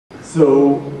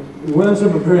So, when I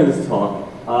started preparing this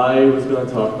talk, I was going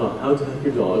to talk about how to hack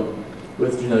your dog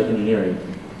with genetic engineering.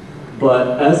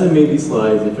 But as I made these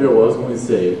slides and figured out what I was going to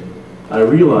say, I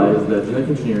realized that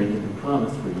genetic engineering has been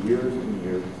promised for years and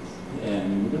years,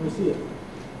 and you never see it.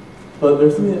 But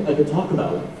there's something that I could talk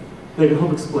about that could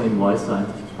help explain why science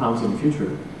keeps promising the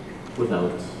future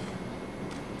without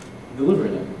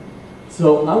delivering it.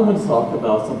 So I'm going to talk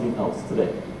about something else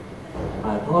today.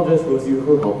 I apologize to those of you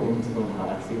who are helping to know how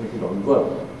to actually make your dog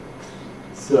glow.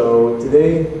 So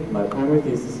today, my primary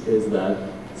thesis is that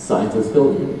science has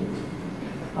failed you.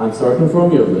 I'm sorry to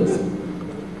inform you of this,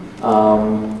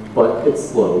 but it's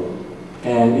slow,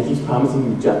 and it keeps promising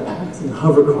you jetpacks and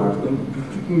hovercars and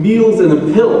meals and a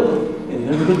pill, and you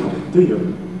never get one, do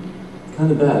you? It's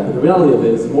kind of bad, but the reality of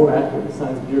it is more accurate. The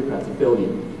science bureaucrats have failed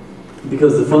you,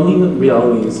 because the funding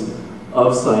realities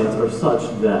of science are such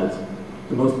that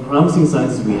the most promising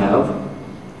scientists we have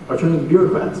are turning to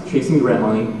bureaucrats, chasing grant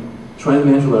money, trying to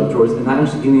manage laboratories, and not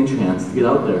actually getting a chance to get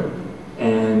out there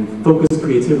and focus the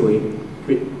creativity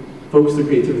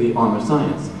on our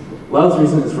science. A lot of the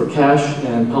reason is for cash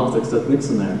and politics. That's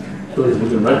Nixon there, those of you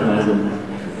can recognize them.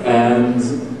 And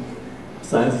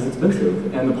science is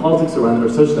expensive, and the politics around it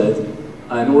are such that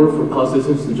in order for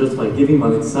politicians to justify giving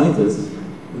money to scientists,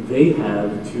 they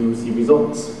have to see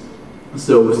results.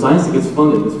 So science that gets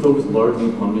funded is focused largely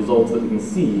upon results that we can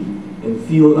see and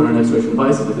feel on our next generation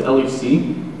devices. Like the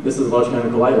LHC, this is a Large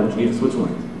Hadron Collider in Geneva,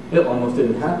 Switzerland. It almost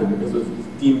didn't happen because it was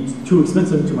deemed too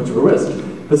expensive and too much of a risk.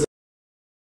 But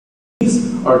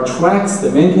these are tracks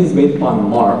that mankind's made on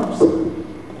Mars.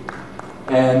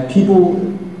 And people,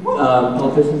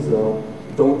 politicians though,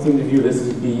 don't seem to view this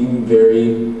as being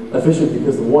very efficient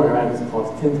because the war in Iraq has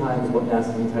cost 10 times what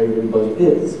NASA's entire yearly budget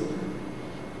is.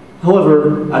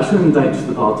 However, I shouldn't indict just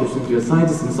the politicians because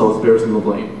scientists themselves bear some of the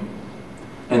blame.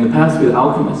 In the past, we had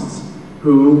alchemists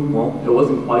who, well, it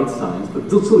wasn't quite science, but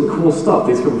still really cool stuff.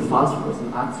 They discovered phosphorus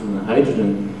and oxygen and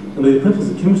hydrogen, and the principles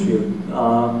of chemistry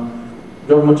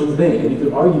govern much of today. And you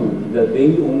could argue that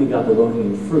they only got the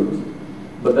low-hanging fruit,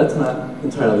 but that's not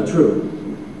entirely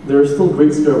true. There are still great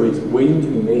discoveries waiting to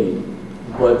be made,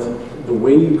 but the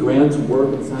way grants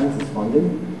work and science is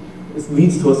funded, this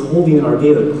leads to us holding our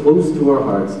data close to our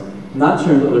hearts, not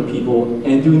sharing with other people,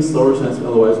 and doing slower science than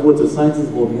otherwise would, so science is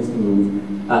holding us to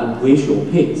move at a glacial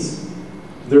pace.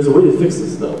 There's a way to fix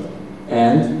this, though,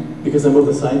 and because I'm both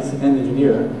a scientist and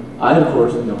engineer, I, of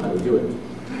course, know how to do it.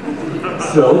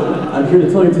 So, I'm here to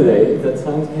tell you today that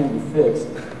science can be fixed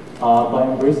by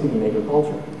embracing the maker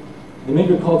culture. The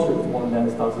maker culture is one that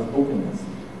espouses openness,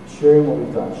 sharing what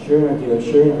we've done, sharing our data,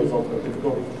 sharing our results, our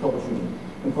difficulties, troubleshooting,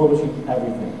 and publishing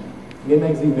everything. Game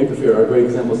Magazine and Faire are great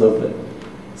examples of it.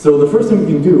 So the first thing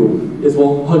we can do is,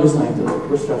 well, hug a scientist.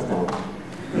 We're stressed out.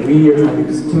 We are trying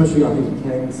to do chemistry on things we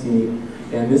can't even see,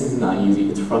 and this is not easy.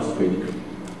 It's frustrating.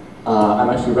 I'm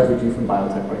actually a refugee from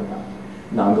biotech right now.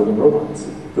 Now I'm building robots.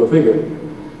 Go figure.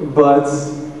 But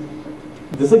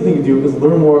the second thing to do is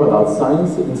learn more about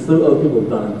science and see what other people have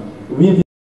done.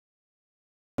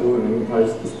 Reinventing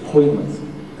projects is pointless.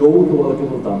 Go with what other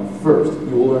people have done first.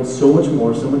 You will learn so much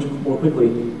more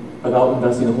quickly about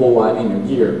investing a whole lot in your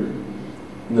gear.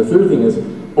 And the third thing is,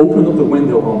 open up the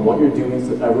window on what you're doing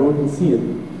so everyone can see it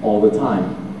all the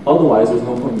time. Otherwise, there's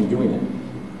no point in you doing it.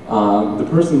 The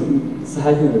person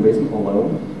hacking in the basement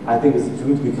alone, I think, is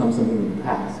doomed to become something of the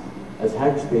past, as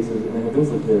hackerspaces and events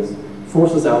like this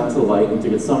force us out into the light and to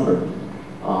get sunburned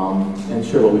and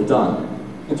share what we've done.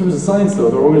 In terms of science, though,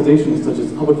 there are organizations such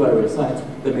as Public Library of Science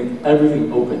that make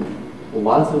everything open.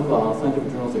 Lots of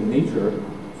scientific journals like Nature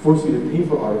force you to pay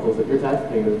for articles that your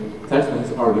taxpayers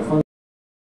already funded.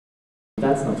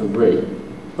 That's not so great.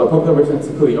 But Public Library of Science is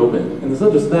completely open. And it's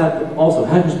not just that, but also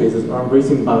hackerspaces are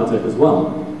embracing biotech as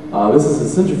well. This is a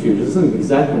centrifuge. This isn't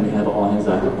exactly when we have All Hands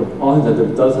Active, but All Hands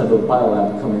Active does have a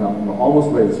biolab coming up, and we're almost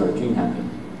ready to start gene hacking.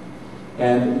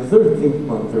 And the third thing,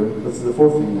 this is the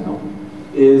fourth thing now,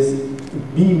 is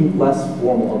being less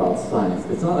formal about science.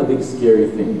 It's not a big scary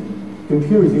thing.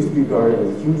 Computers used to be regarded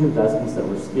as huge investments that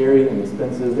were scary and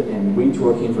expensive and way too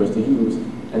arcane for us to use,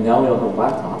 and now we all have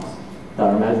laptops that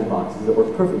are magic boxes that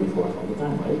work perfectly for us all the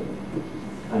time, right?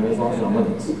 I mean, as long as they're on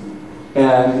limits.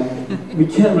 And we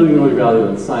can't really ignore the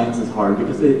reality that science is hard,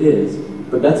 because it is,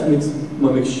 but that's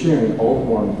what makes sharing all the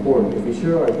more important. If we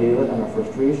share our data and our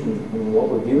frustrations and what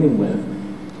we're dealing with,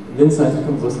 then science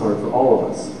becomes less hard for all of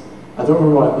us. I don't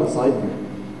remember why I put a slide here.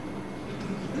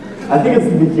 I think it's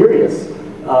to be curious.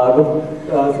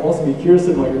 Also be curious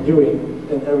in what you're doing,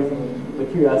 and everything. The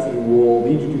curiosity will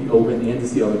lead you to be open and to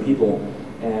see other people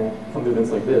and come to events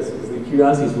like this, because the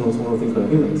curiosity is one of the things about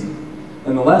humans.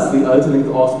 And then lastly, I'd like to thank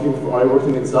all people for already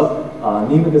working things up.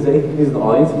 Nima Gazay, he's in the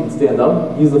audience, he can stand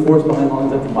up. He's the force behind Long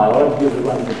Death and Mylar. Here's a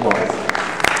round of applause.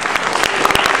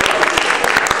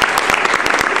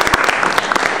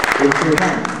 Thanks for your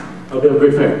time. Hope you have a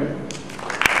great fair.